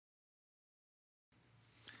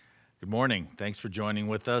Good morning. Thanks for joining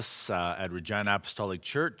with us at Regina Apostolic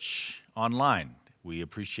Church online. We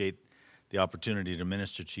appreciate the opportunity to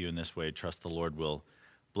minister to you in this way. Trust the Lord will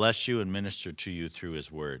bless you and minister to you through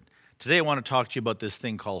His Word. Today I want to talk to you about this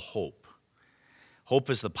thing called hope. Hope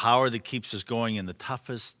is the power that keeps us going in the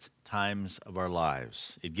toughest times of our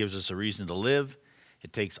lives. It gives us a reason to live.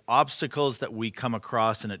 It takes obstacles that we come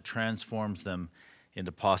across and it transforms them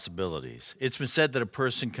into possibilities. It's been said that a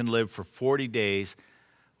person can live for 40 days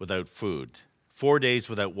without food, 4 days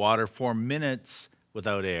without water, 4 minutes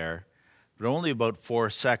without air, but only about 4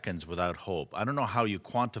 seconds without hope. I don't know how you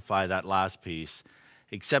quantify that last piece,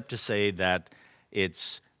 except to say that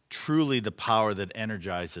it's truly the power that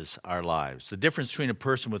energizes our lives. The difference between a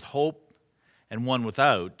person with hope and one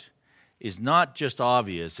without is not just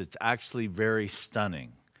obvious, it's actually very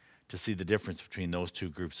stunning to see the difference between those two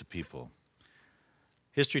groups of people.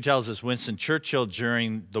 History tells us Winston Churchill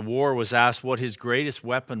during the war was asked what his greatest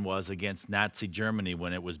weapon was against Nazi Germany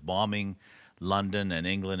when it was bombing London and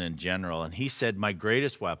England in general. And he said, "My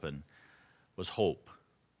greatest weapon was hope.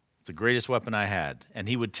 The greatest weapon I had." And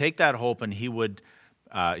he would take that hope and he would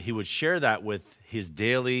share that with his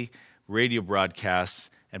daily radio broadcasts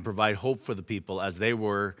and provide hope for the people as they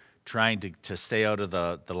were trying to stay out of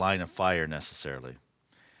the line of fire necessarily.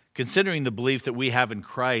 Considering the belief that we have in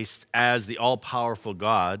Christ as the all-powerful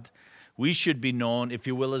God, we should be known, if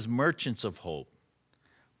you will, as merchants of hope.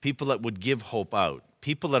 People that would give hope out.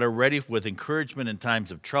 People that are ready with encouragement in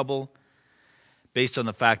times of trouble based on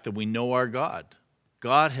the fact that we know our God.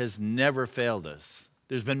 God has never failed us.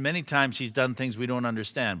 There's been many times He's done things we don't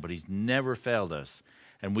understand, but He's never failed us.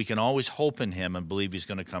 And we can always hope in Him and believe He's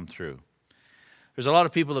going to come through. There's a lot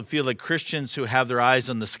of people that feel like Christians who have their eyes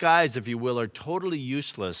on the skies, if you will, are totally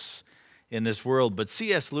useless in this world. But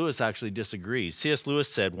C.S. Lewis actually disagrees. C.S. Lewis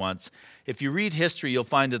said once, if you read history, you'll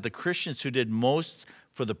find that the Christians who did most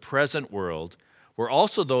for the present world were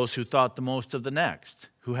also those who thought the most of the next,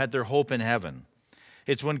 who had their hope in heaven.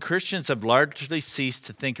 It's when Christians have largely ceased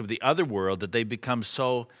to think of the other world that they become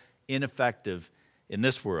so ineffective in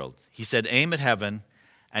this world. He said, aim at heaven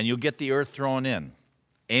and you'll get the earth thrown in.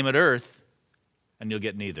 Aim at earth and you'll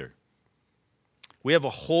get neither. We have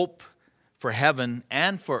a hope for heaven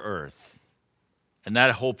and for earth, and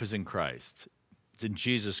that hope is in Christ. It's in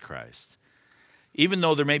Jesus Christ. Even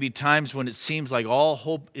though there may be times when it seems like all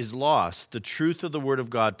hope is lost, the truth of the Word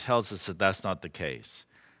of God tells us that that's not the case.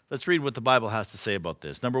 Let's read what the Bible has to say about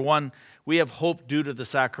this. Number one, we have hope due to the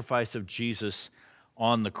sacrifice of Jesus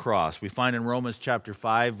on the cross. We find in Romans chapter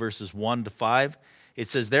 5, verses 1 to 5, it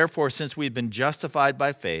says, therefore, since we've been justified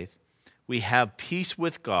by faith, we have peace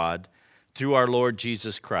with God through our Lord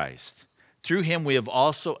Jesus Christ. Through Him we have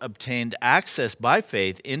also obtained access by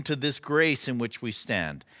faith into this grace in which we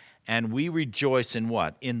stand. And we rejoice in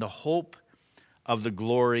what? In the hope of the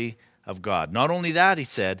glory of God. Not only that, he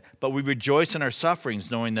said, but we rejoice in our sufferings,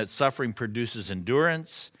 knowing that suffering produces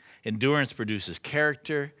endurance. Endurance produces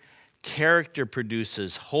character. Character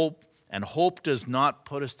produces hope. And hope does not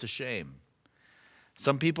put us to shame.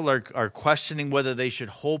 Some people are questioning whether they should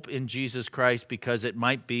hope in Jesus Christ because it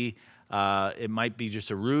might be just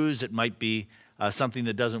a ruse. It might be something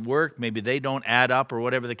that doesn't work. Maybe they don't add up or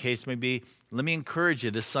whatever the case may be. Let me encourage you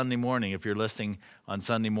this Sunday morning, if you're listening on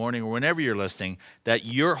Sunday morning or whenever you're listening, that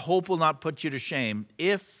your hope will not put you to shame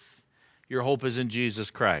if your hope is in Jesus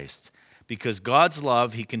Christ. Because God's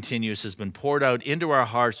love, he continues, has been poured out into our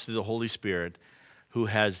hearts through the Holy Spirit who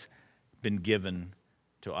has been given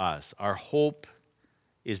to us. Our hope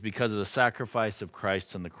is because of the sacrifice of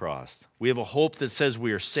Christ on the cross. We have a hope that says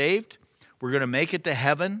we are saved, we're going to make it to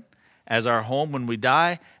heaven as our home when we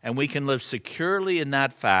die, and we can live securely in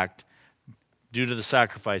that fact due to the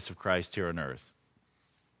sacrifice of Christ here on earth.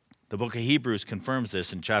 The book of Hebrews confirms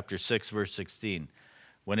this in chapter 6, verse 16,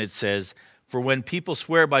 when it says, for when people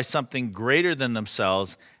swear by something greater than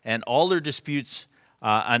themselves and all their disputes,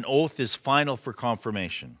 an oath is final for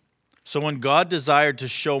confirmation. So when God desired to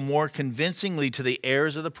show more convincingly to the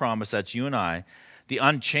heirs of the promise, that's you and I, the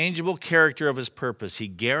unchangeable character of his purpose, he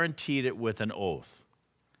guaranteed it with an oath.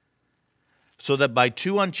 So that by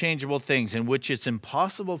two unchangeable things in which it's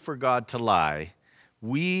impossible for God to lie,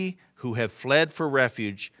 we who have fled for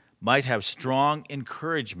refuge might have strong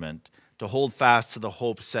encouragement to hold fast to the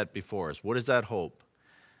hope set before us. What is that hope?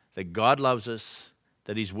 That God loves us,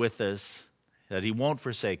 that he's with us, that he won't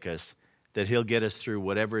forsake us, that he'll get us through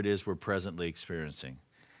whatever it is we're presently experiencing.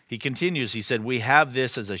 He continues, he said, we have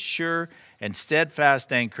this as a sure and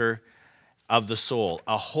steadfast anchor of the soul,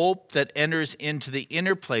 a hope that enters into the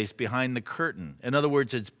inner place behind the curtain. In other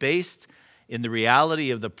words, it's based in the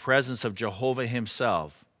reality of the presence of Jehovah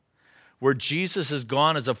himself. where Jesus has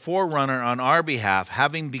gone as a forerunner on our behalf,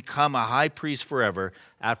 having become a high priest forever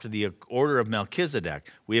after the order of Melchizedek.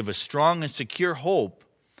 We have a strong and secure hope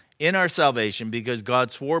in our salvation because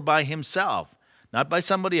God swore by himself, not by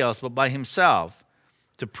somebody else, but by himself,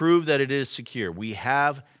 to prove that it is secure. We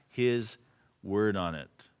have his word on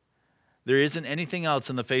it. There isn't anything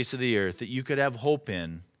else on the face of the earth that you could have hope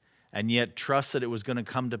in and yet trust that it was going to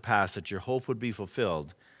come to pass, that your hope would be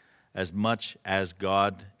fulfilled as much as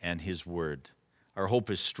God and his word. Our hope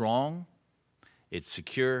is strong, it's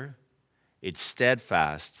secure, it's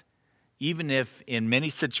steadfast, even if in many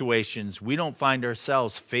situations we don't find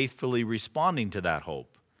ourselves faithfully responding to that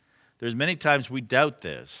hope. There's many times we doubt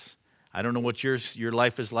this. I don't know what your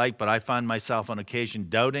life is like, but I find myself on occasion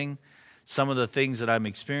doubting some of the things that I'm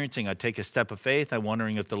experiencing. I take a step of faith. I'm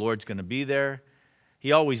wondering if the Lord's going to be there.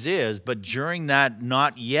 He always is, but during that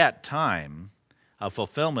not yet time of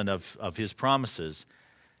fulfillment of his promises,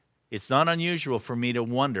 it's not unusual for me to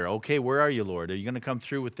wonder, okay, where are you, Lord? Are you going to come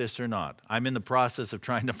through with this or not? I'm in the process of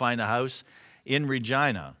trying to find a house in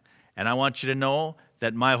Regina, and I want you to know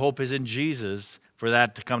that my hope is in Jesus for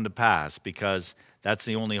that to come to pass, because that's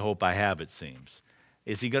the only hope I have, it seems.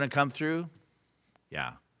 Is he going to come through?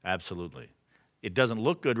 Yeah, absolutely. It doesn't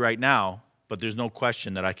look good right now, but there's no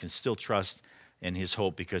question that I can still trust in his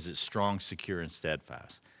hope because it's strong, secure, and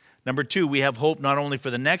steadfast. Number 2, we have hope not only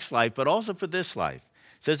for the next life, but also for this life.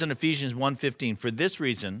 It says in Ephesians 1:15, "For this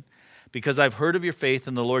reason, because I've heard of your faith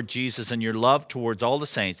in the Lord Jesus and your love towards all the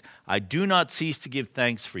saints, I do not cease to give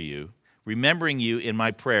thanks for you, remembering you in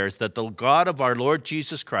my prayers, that the God of our Lord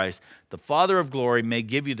Jesus Christ, the Father of glory, may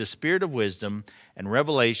give you the spirit of wisdom and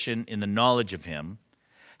revelation in the knowledge of him,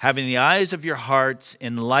 having the eyes of your hearts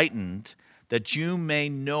enlightened, that you may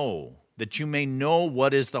know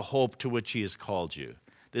what is the hope to which he has called you."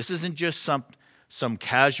 This isn't just some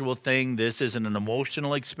casual thing. This isn't an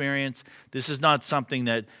emotional experience. This is not something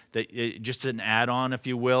that just an add-on, if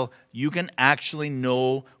you will. You can actually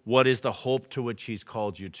know what is the hope to which he's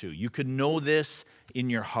called you to. You can know this in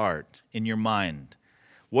your heart, in your mind.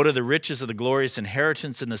 What are the riches of the glorious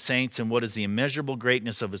inheritance in the saints, and what is the immeasurable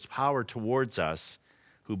greatness of his power towards us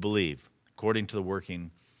who believe, according to the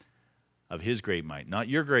working of his great might. Not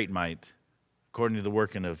your great might, according to the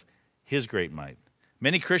working of his great might.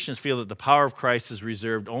 Many Christians feel that the power of Christ is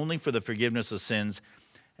reserved only for the forgiveness of sins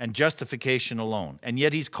and justification alone. And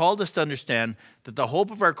yet he's called us to understand that the hope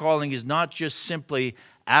of our calling is not just simply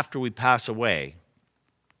after we pass away,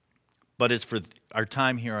 but it's for our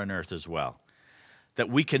time here on earth as well. That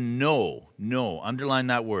we can know, underline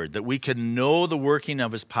that word, that we can know the working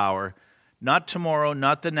of his power, not tomorrow,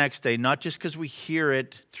 not the next day, not just because we hear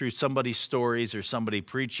it through somebody's stories or somebody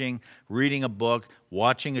preaching, reading a book,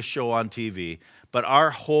 watching a show on TV, but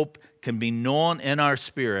our hope can be known in our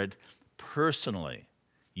spirit personally.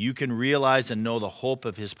 You can realize and know the hope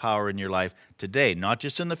of his power in your life today, not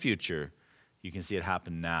just in the future. You can see it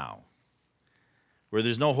happen now. Where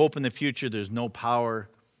there's no hope in the future, there's no power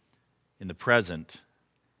in the present,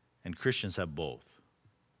 and Christians have both.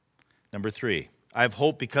 Number 3, I have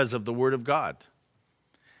hope because of the word of God.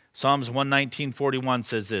 Psalms 119:41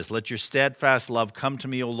 says this, "Let your steadfast love come to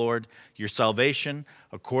me, O Lord, your salvation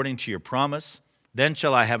according to your promise. Then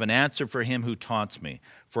shall I have an answer for him who taunts me.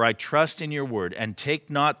 For I trust in your word, and take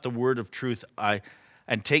not the word of truth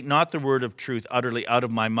utterly out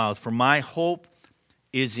of my mouth. For my hope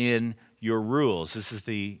is in your rules." This is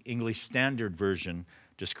the English Standard Version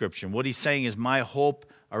description. What he's saying is, my hope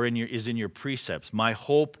is in your precepts. My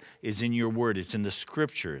hope is in your word. It's in the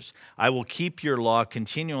scriptures. I will keep your law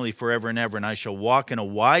continually forever and ever, and I shall walk in a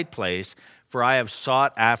wide place, for I have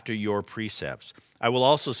sought after your precepts. I will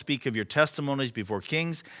also speak of your testimonies before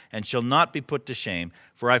kings, and shall not be put to shame,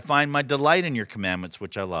 for I find my delight in your commandments,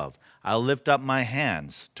 which I love. I'll lift up my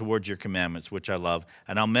hands towards your commandments, which I love,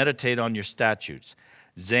 and I'll meditate on your statutes.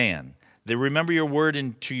 Zan, they remember your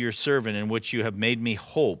word to your servant, in which you have made me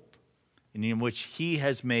hope, and in which he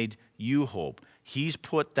has made you hope. He's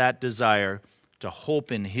put that desire to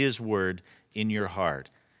hope in his word in your heart.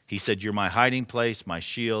 He said, "You're my hiding place, my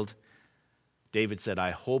shield." David said,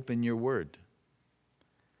 "I hope in your word."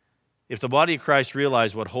 If the body of Christ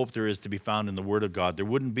realized what hope there is to be found in the word of God, there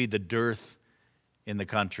wouldn't be the dearth in the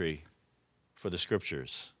country for the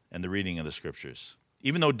scriptures and the reading of the scriptures.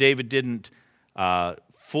 Even though David didn't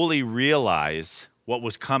fully realize what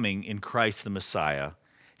was coming in Christ the Messiah,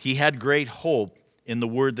 he had great hope in the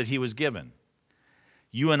word that he was given.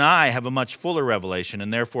 You and I have a much fuller revelation,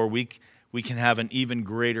 and therefore we can have an even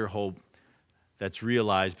greater hope that's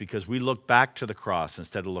realized because we look back to the cross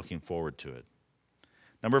instead of looking forward to it.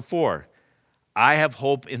 Number 4, I have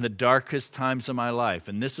hope in the darkest times of my life.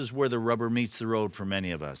 And this is where the rubber meets the road for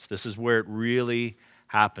many of us. This is where it really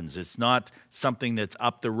happens. It's not something that's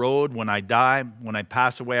up the road. When I die, when I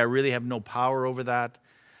pass away, I really have no power over that.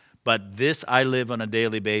 But this I live on a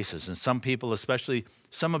daily basis. And some people, especially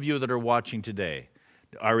some of you that are watching today,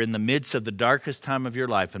 are in the midst of the darkest time of your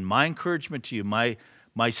life. And my encouragement to you, my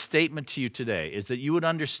statement to you today is that you would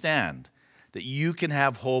understand that you can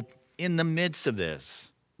have hope in the midst of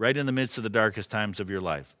this, right in the midst of the darkest times of your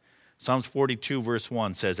life. Psalms 42 verse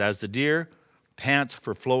 1 says, "As the deer pants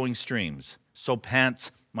for flowing streams, so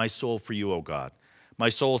pants my soul for you, O God. My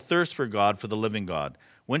soul thirsts for God, for the living God.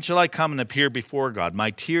 When shall I come and appear before God?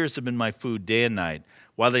 My tears have been my food day and night,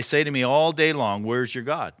 while they say to me all day long, where's your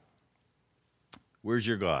God?" Where's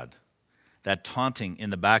your God? That taunting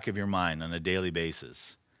in the back of your mind on a daily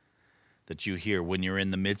basis that you hear when you're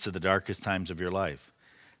in the midst of the darkest times of your life.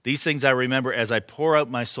 These things I remember as I pour out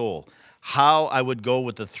my soul, how I would go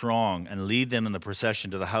with the throng and lead them in the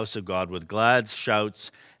procession to the house of God with glad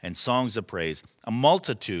shouts and songs of praise, a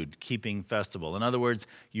multitude keeping festival. In other words,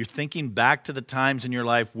 you're thinking back to the times in your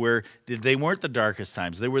life where they weren't the darkest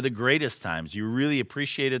times, they were the greatest times. You really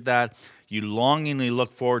appreciated that. You longingly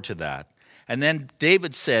look forward to that. And then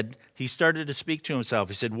David said, he started to speak to himself.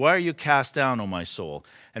 He said, "Why are you cast down, O my soul?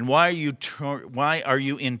 And why are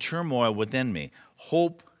you in turmoil within me?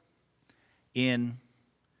 Hope in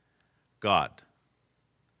God."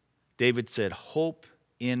 David said, hope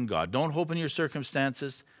in God. Don't hope in your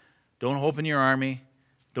circumstances. Don't hope in your army.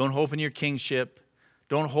 Don't hope in your kingship.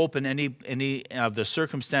 Don't hope in any of the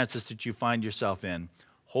circumstances that you find yourself in.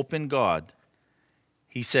 Hope in God.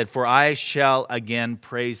 He said, "For I shall again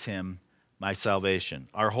praise him, my salvation."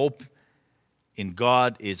 Our hope in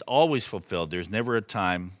God is always fulfilled. There's never a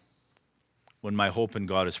time when my hope in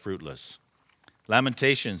God is fruitless.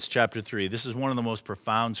 Lamentations chapter 3. This is one of the most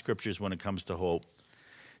profound scriptures when it comes to hope.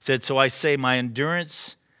 It said, "So I say, my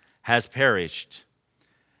endurance has perished.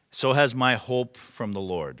 So has my hope from the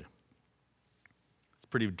Lord."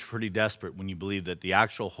 It's pretty desperate when you believe that the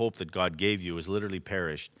actual hope that God gave you is literally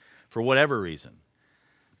perished for whatever reason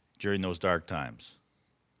during those dark times.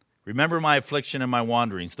 "Remember my affliction and my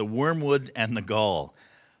wanderings, the wormwood and the gall.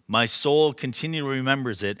 My soul continually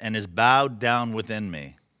remembers it and is bowed down within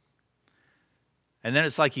me." And then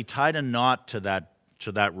it's like he tied a knot to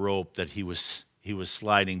that rope that he was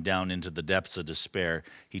sliding down into the depths of despair.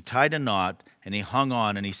 He tied a knot and he hung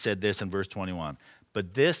on, and he said this in verse 21,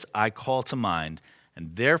 "But this I call to mind,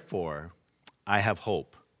 and therefore I have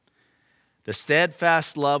hope. The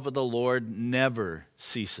steadfast love of the Lord never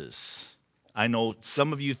ceases." I know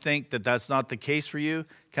some of you think that that's not the case for you.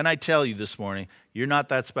 Can I tell you this morning, you're not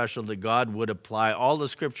that special that God would apply all the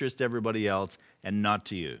scriptures to everybody else and not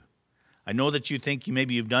to you. I know that you think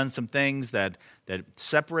maybe you've done some things that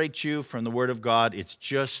separate you from the Word of God. It's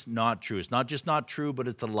just not true. It's not just not true, but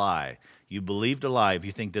it's a lie. You believed a lie if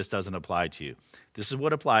you think this doesn't apply to you. This is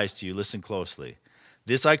what applies to you. Listen closely.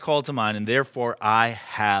 "This I call to mind, and therefore I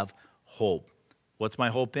have hope." What's my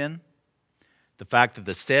hope in? The fact that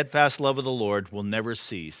the steadfast love of the Lord will never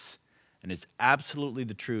cease. And it's absolutely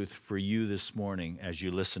the truth for you this morning as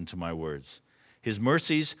you listen to my words. His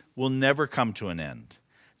mercies will never come to an end.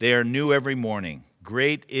 They are new every morning.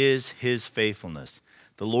 Great is his faithfulness.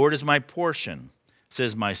 "The Lord is my portion,"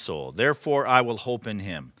 says my soul. "Therefore I will hope in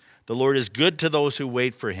him. The Lord is good to those who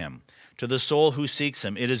wait for him, to the soul who seeks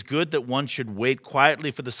him. It is good that one should wait quietly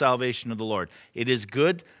for the salvation of the Lord. It is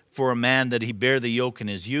good for a man that he bear the yoke in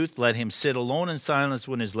his youth. Let him sit alone in silence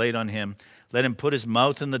when it is laid on him. Let him put his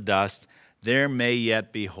mouth in the dust. There may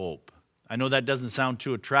yet be hope." I know that doesn't sound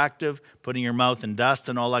too attractive, putting your mouth in dust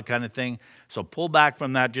and all that kind of thing. So pull back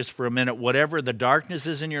from that just for a minute. Whatever the darkness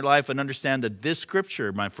is in your life, and understand that this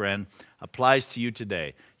scripture, my friend, applies to you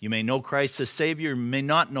today. You may know Christ as Savior, you may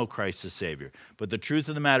not know Christ as Savior. But the truth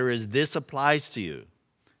of the matter is this applies to you.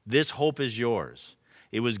 This hope is yours.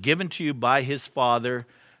 It was given to you by his Father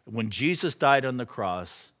when Jesus died on the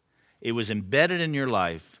cross. It was embedded in your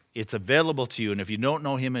life. It's available to you. And if you don't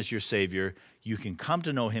know him as your Savior, you can come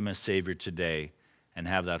to know him as Savior today and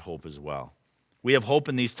have that hope as well. We have hope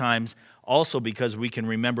in these times also because we can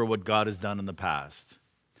remember what God has done in the past.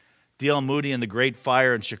 D.L. Moody in The Great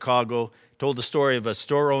Fire in Chicago told the story of a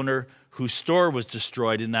store owner whose store was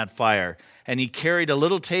destroyed in that fire. And he carried a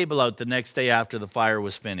little table out the next day after the fire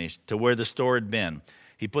was finished to where the store had been.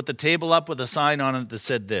 He put the table up with a sign on it that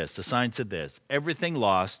said this. The sign said this: "Everything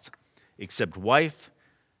lost except wife,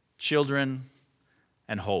 children,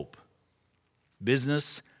 and hope.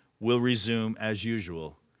 Business will resume as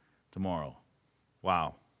usual tomorrow."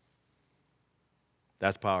 Wow.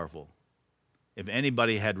 That's powerful. If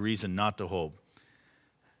anybody had reason not to hope,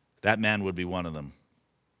 That man would be one of them.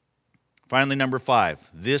 Finally, number 5,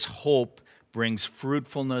 this hope brings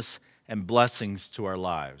fruitfulness and blessings to our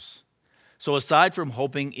lives. So aside from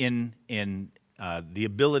hoping in the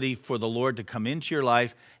ability for the Lord to come into your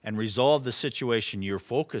life and resolve the situation you're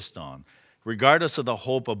focused on, regardless of the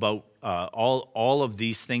hope about all of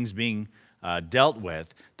these things being dealt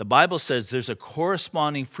with, the Bible says there's a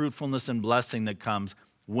corresponding fruitfulness and blessing that comes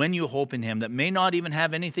when you hope in him that may not even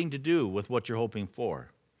have anything to do with what you're hoping for.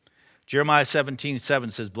 Jeremiah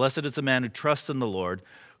 17:7 says, "Blessed is the man who trusts in the Lord,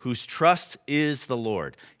 whose trust is the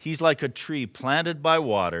Lord. He's like a tree planted by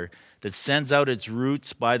water that sends out its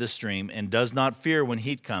roots by the stream and does not fear when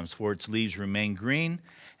heat comes, for its leaves remain green,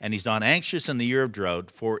 and he's not anxious in the year of drought,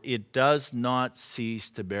 for it does not cease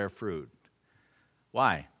to bear fruit."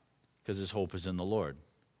 Why? Because his hope is in the Lord.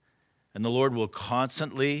 And the Lord will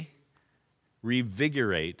constantly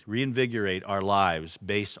reinvigorate our lives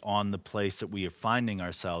based on the place that we are finding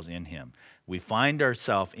ourselves in him. We find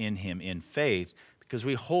ourselves in him in faith because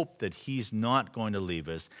we hope that he's not going to leave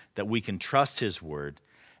us, that we can trust his word,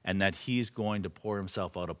 and that he's going to pour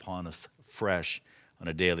himself out upon us fresh on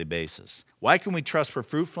a daily basis. Why can we trust for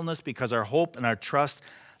fruitfulness? Because our hope and our trust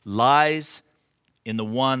lies in the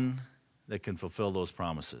one that can fulfill those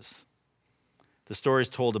promises. The story is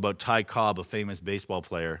told about Ty Cobb, a famous baseball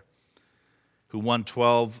player, who won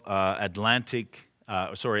 12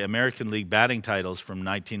 American League batting titles from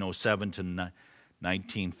 1907 to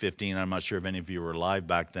 1915. I'm not sure if any of you were alive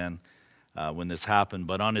back then when this happened.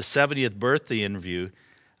 But on his 70th birthday interview,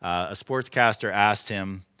 a sportscaster asked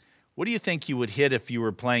him, "What do you think you would hit if you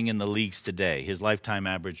were playing in the leagues today?" His lifetime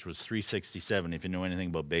average was 367. If you know anything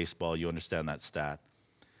about baseball, you understand that stat.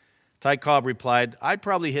 Ty Cobb replied, "I'd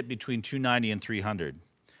probably hit between 290 and 300.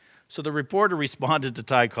 So the reporter responded to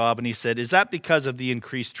Ty Cobb, and he said, "Is that because of the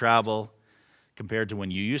increased travel compared to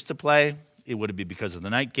when you used to play? Would it be because of the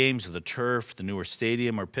night games or the turf, the newer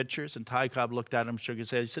stadium or pitchers?" And Ty Cobb looked at him, shook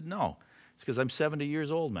his head. He said, "No, it's because I'm 70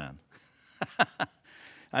 years old, man.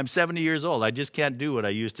 I'm 70 years old. I just can't do what I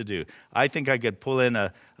used to do. I think I could pull in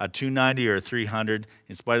a 290 or a 300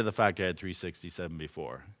 in spite of the fact I had 367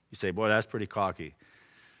 before." You say, "Boy, that's pretty cocky."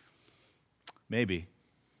 Maybe,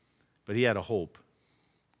 but he had a hope.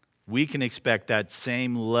 We can expect that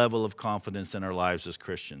same level of confidence in our lives as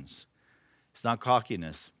Christians. It's not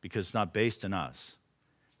cockiness because it's not based in us.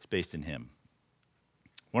 It's based in him.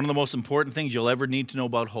 One of the most important things you'll ever need to know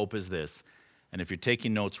about hope is this. And if you're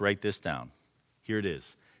taking notes, write this down. Here it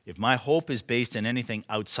is. If my hope is based in anything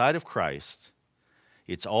outside of Christ,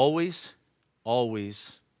 it's always,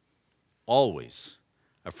 always, always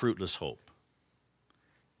a fruitless hope.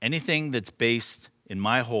 Anything that's based in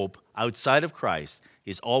my hope outside of Christ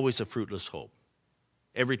is always a fruitless hope.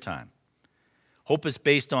 Every time. Hope is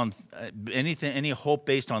based on any hope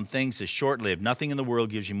based on things is short-lived. Nothing in the world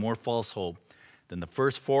gives you more false hope than the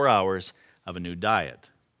first 4 hours of a new diet.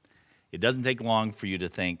 It doesn't take long for you to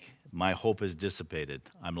think, my hope is dissipated.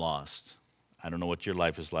 I'm lost. I don't know what your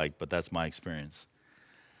life is like, but that's my experience.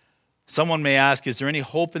 Someone may ask, is there any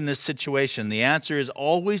hope in this situation? The answer is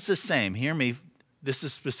always the same. Hear me. This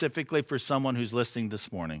is specifically for someone who's listening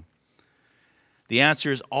this morning. The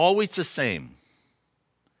answer is always the same.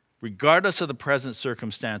 Regardless of the present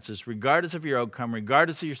circumstances, regardless of your outcome,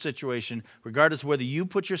 regardless of your situation, regardless of whether you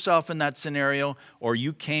put yourself in that scenario or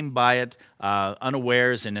you came by it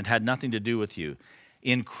unawares and it had nothing to do with you.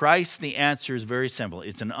 In Christ, the answer is very simple.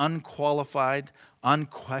 It's an unqualified,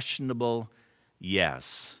 unquestionable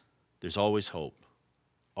yes. There's always hope.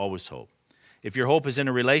 Always hope. If your hope is in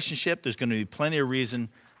a relationship, there's going to be plenty of reason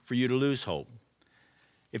for you to lose hope.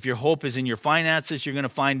 If your hope is in your finances, you're going to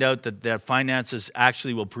find out that finances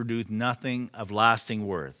actually will produce nothing of lasting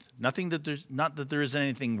worth. Not that there is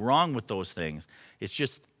anything wrong with those things. It's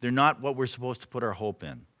just they're not what we're supposed to put our hope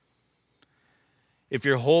in. If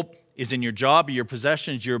your hope is in your job or your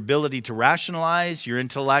possessions, your ability to rationalize, your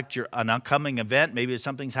intellect, an upcoming event, maybe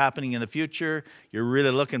something's happening in the future, you're really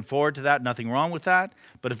looking forward to that, nothing wrong with that.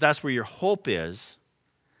 But if that's where your hope is,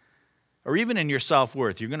 or even in your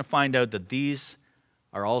self-worth, you're going to find out that these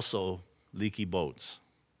are also leaky boats.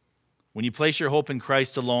 When you place your hope in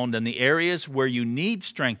Christ alone, then the areas where you need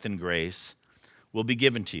strength and grace will be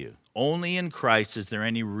given to you. Only in Christ is there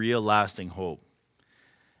any real lasting hope.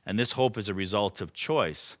 And this hope is a result of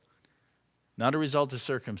choice, not a result of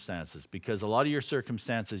circumstances, because a lot of your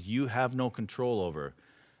circumstances you have no control over,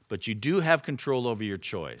 but you do have control over your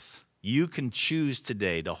choice. You can choose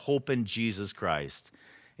today to hope in Jesus Christ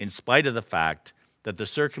in spite of the fact that the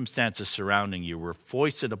circumstances surrounding you were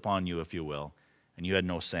foisted upon you, if you will, and you had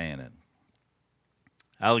no say in it.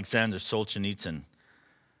 Alexander Solzhenitsyn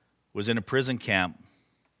was in a prison camp,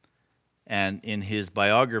 And in his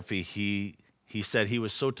biography, he said he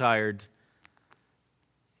was so tired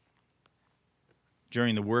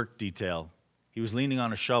during the work detail. He was leaning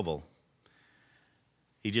on a shovel.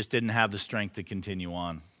 He just didn't have the strength to continue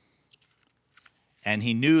on. And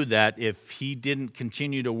he knew that if he didn't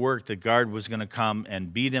continue to work, the guard was going to come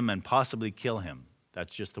and beat him and possibly kill him.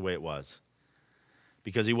 That's just the way it was.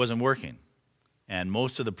 Because he wasn't working. And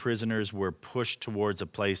most of the prisoners were pushed towards a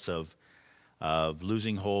place of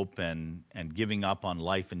losing hope and giving up on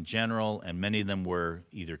life in general. And many of them were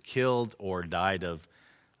either killed or died of,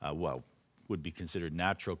 would be considered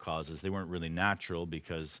natural causes. They weren't really natural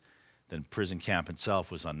because the prison camp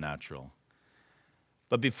itself was unnatural.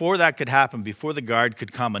 But before that could happen, before the guard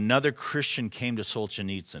could come, another Christian came to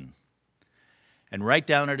Solzhenitsyn. And right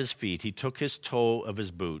down at his feet, he took his toe of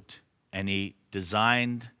his boot and he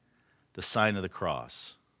designed the sign of the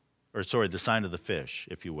cross. The sign of the fish,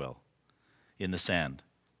 if you will, in the sand.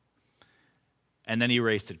 And then he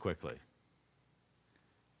erased it quickly.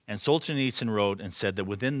 And Solzhenitsyn wrote and said that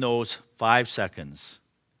within those 5 seconds,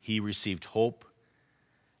 he received hope.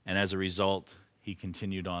 And as a result, he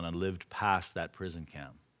continued on and lived past that prison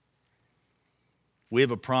camp. We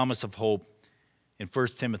have a promise of hope in 1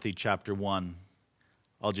 Timothy chapter 1.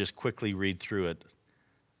 I'll just quickly read through it.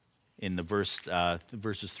 In the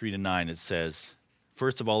verses 3 to 9, it says,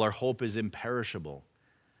 first of all, our hope is imperishable.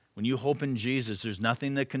 When you hope in Jesus, there's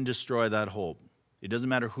nothing that can destroy that hope. It doesn't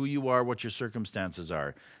matter who you are, what your circumstances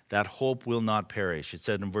are. That hope will not perish. It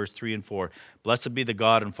said in verse 3 and 4, blessed be the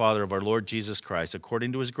God and Father of our Lord Jesus Christ,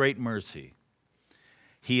 according to his great mercy.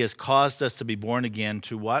 He has caused us to be born again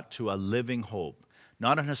to what? To a living hope,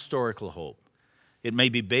 not an historical hope. It may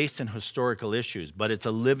be based in historical issues, but it's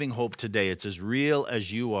a living hope today. It's as real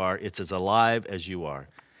as you are. It's as alive as you are.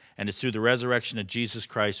 And it's through the resurrection of Jesus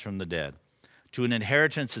Christ from the dead. To an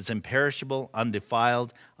inheritance that's imperishable,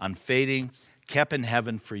 undefiled, unfading, kept in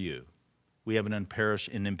heaven for you. We have an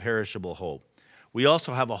imperishable hope. We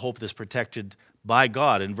also have a hope that's protected by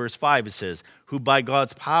God. In verse 5 it says, who by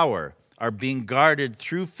God's power are being guarded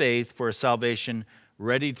through faith for a salvation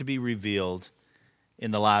ready to be revealed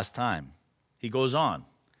in the last time. He goes on.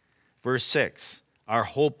 Verse 6, our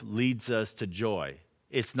hope leads us to joy.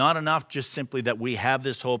 It's not enough just simply that we have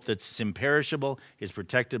this hope that's imperishable, is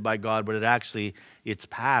protected by God, but its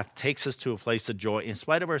path takes us to a place of joy in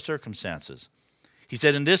spite of our circumstances. He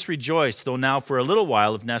said, in this rejoice, though now for a little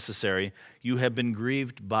while, if necessary, you have been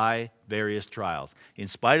grieved by various trials. In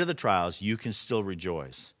spite of the trials, you can still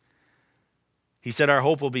rejoice. He said our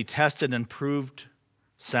hope will be tested and proved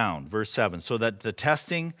sound. Verse 7, so that the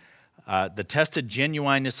tested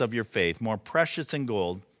genuineness of your faith, more precious than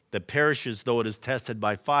gold, that perishes though it is tested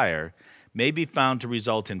by fire, may be found to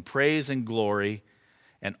result in praise and glory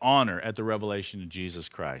and honor at the revelation of Jesus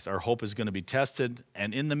Christ. Our hope is going to be tested,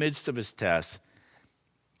 and in the midst of his tests,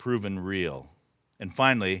 proven real. And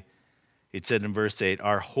finally, it said in verse 8,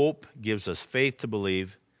 our hope gives us faith to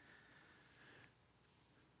believe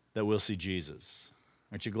that we'll see Jesus.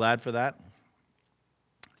 Aren't you glad for that?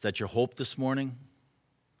 Is that your hope this morning?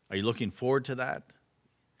 Are you looking forward to that? Do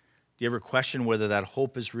you ever question whether that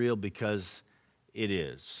hope is real? Because it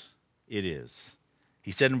is. It is.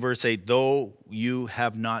 He said in verse 8, though you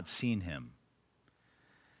have not seen him,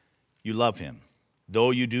 you love him. Though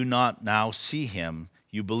you do not now see him,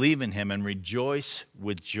 you believe in him and rejoice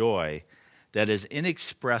with joy that is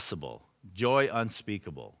inexpressible, joy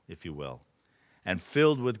unspeakable, if you will, and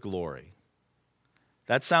filled with glory.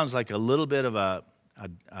 That sounds like a little bit of an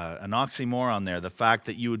oxymoron there, the fact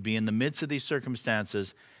that you would be in the midst of these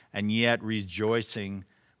circumstances and yet rejoicing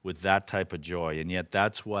with that type of joy. And yet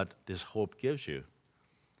that's what this hope gives you.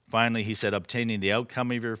 Finally, he said, obtaining the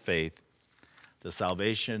outcome of your faith, the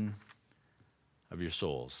salvation of your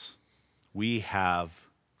souls. We have,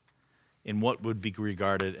 in what would be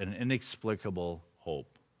regarded an inexplicable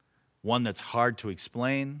hope, one that's hard to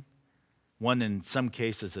explain, one in some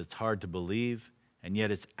cases that's hard to believe, and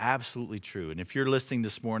yet it's absolutely true. And if you're listening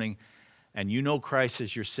this morning and you know Christ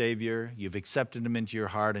as your Savior, you've accepted him into your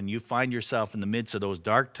heart, and you find yourself in the midst of those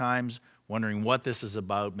dark times, wondering what this is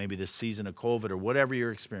about, maybe this season of COVID or whatever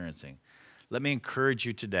you're experiencing, let me encourage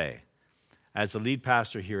you today. As the lead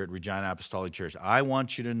pastor here at Regina Apostolic Church, I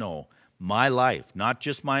want you to know my life, not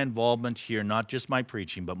just my involvement here, not just my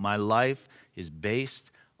preaching, but my life is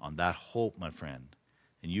based on that hope, my friend.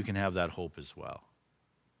 And you can have that hope as well.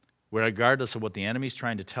 Regardless of what the enemy's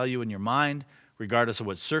trying to tell you in your mind, regardless of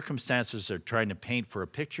what circumstances they're trying to paint for a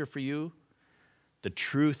picture for you, the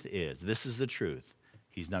truth is, this is the truth.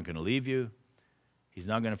 He's not going to leave you. He's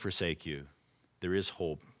not going to forsake you. There is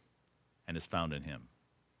hope, and it's found in him.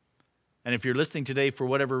 And if you're listening today for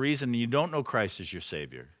whatever reason and you don't know Christ as your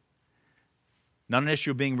Savior, Not an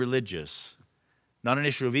issue of being religious. Not an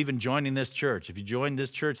issue of even joining this church. If you join this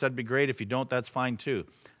church, that'd be great. If you don't, that's fine too.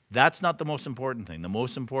 That's not the most important thing. The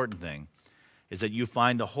most important thing is that you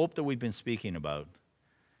find the hope that we've been speaking about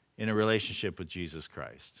in a relationship with Jesus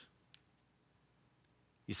Christ.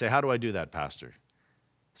 You say, how do I do that, Pastor?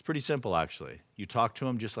 It's pretty simple, actually. You talk to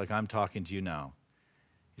him just like I'm talking to you now.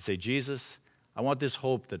 You say, Jesus, I want this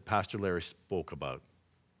hope that Pastor Larry spoke about.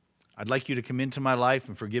 I'd like you to come into my life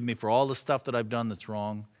and forgive me for all the stuff that I've done that's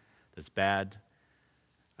wrong, that's bad.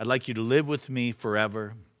 I'd like you to live with me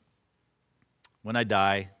forever. When I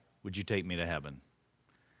die, would you take me to heaven?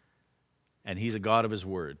 And he's a God of his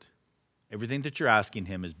word. Everything that you're asking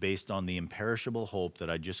him is based on the imperishable hope that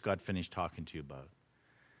I just got finished talking to you about.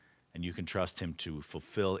 And you can trust him to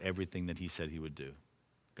fulfill everything that he said he would do.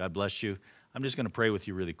 God bless you. I'm just going to pray with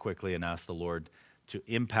you really quickly and ask the Lord to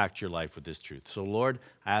impact your life with this truth. So, Lord,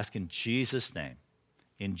 I ask in Jesus' name,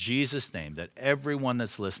 that everyone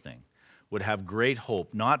that's listening would have great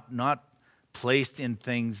hope, not placed in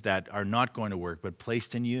things that are not going to work, but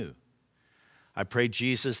placed in you. I pray,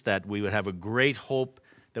 Jesus, that we would have a great hope,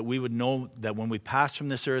 that we would know that when we pass from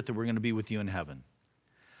this earth, that we're going to be with you in heaven.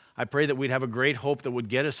 I pray that we'd have a great hope that would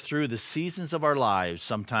get us through the seasons of our lives.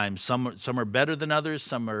 Sometimes some are better than others,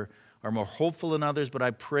 some are more hopeful than others, but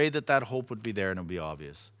I pray that that hope would be there and it would be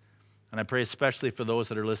obvious. And I pray especially for those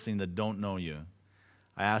that are listening that don't know you.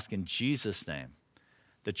 I ask in Jesus' name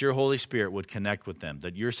that your Holy Spirit would connect with them,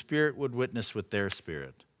 that your spirit would witness with their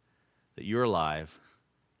spirit, that you're alive,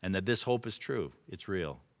 and that this hope is true. It's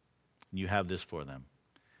real. And you have this for them.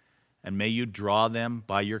 And may you draw them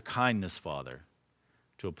by your kindness, Father,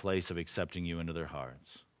 to a place of accepting you into their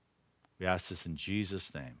hearts. We ask this in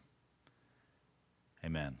Jesus' name.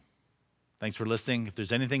 Amen. Thanks for listening. If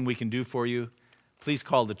there's anything we can do for you, please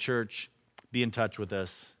call the church. Be in touch with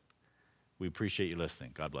us. We appreciate you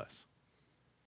listening. God bless.